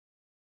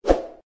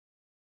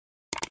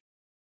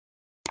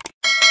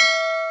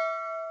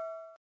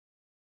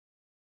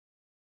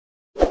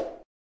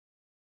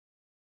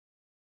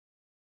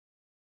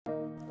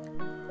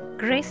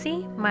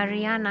Greicy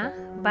Mariana,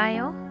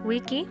 bio,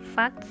 wiki,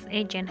 facts,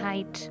 age and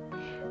height.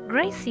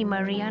 Greicy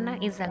Mariana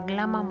is a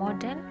glamour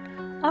model,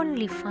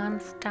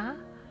 OnlyFans star,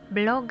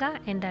 blogger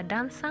and a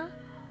dancer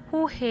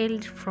who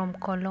hailed from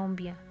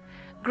Colombia.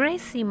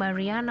 Greicy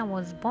Mariana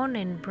was born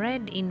and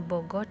bred in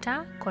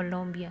Bogota,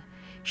 Colombia.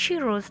 She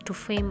rose to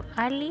fame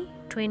early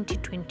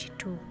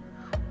 2022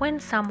 when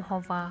some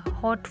of her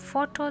hot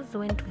photos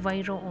went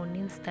viral on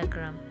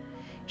Instagram.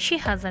 She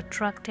has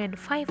attracted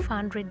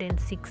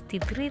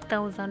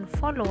 563,000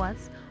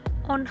 followers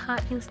on her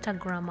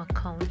Instagram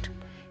account.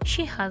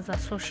 She has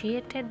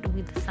associated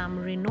with some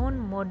renowned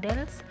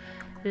models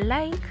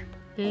like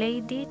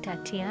Lady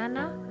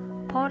Tatiana,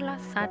 Paula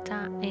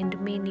Sata, and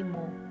many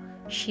more.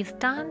 She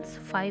stands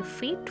 5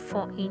 feet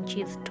 4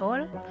 inches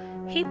tall,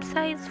 hip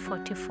size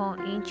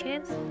 44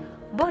 inches,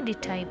 body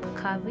type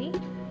curvy.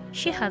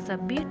 She has a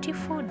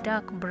beautiful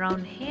dark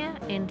brown hair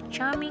and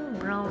charming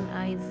brown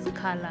eyes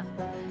color.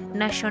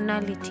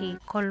 Nationality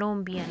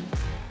Colombian.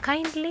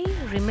 Kindly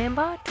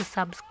remember to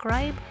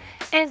subscribe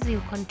as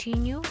you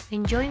continue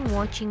enjoying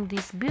watching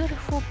these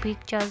beautiful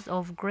pictures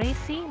of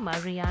Greicy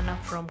Mariana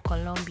from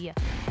Colombia.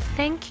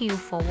 Thank you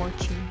for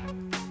watching.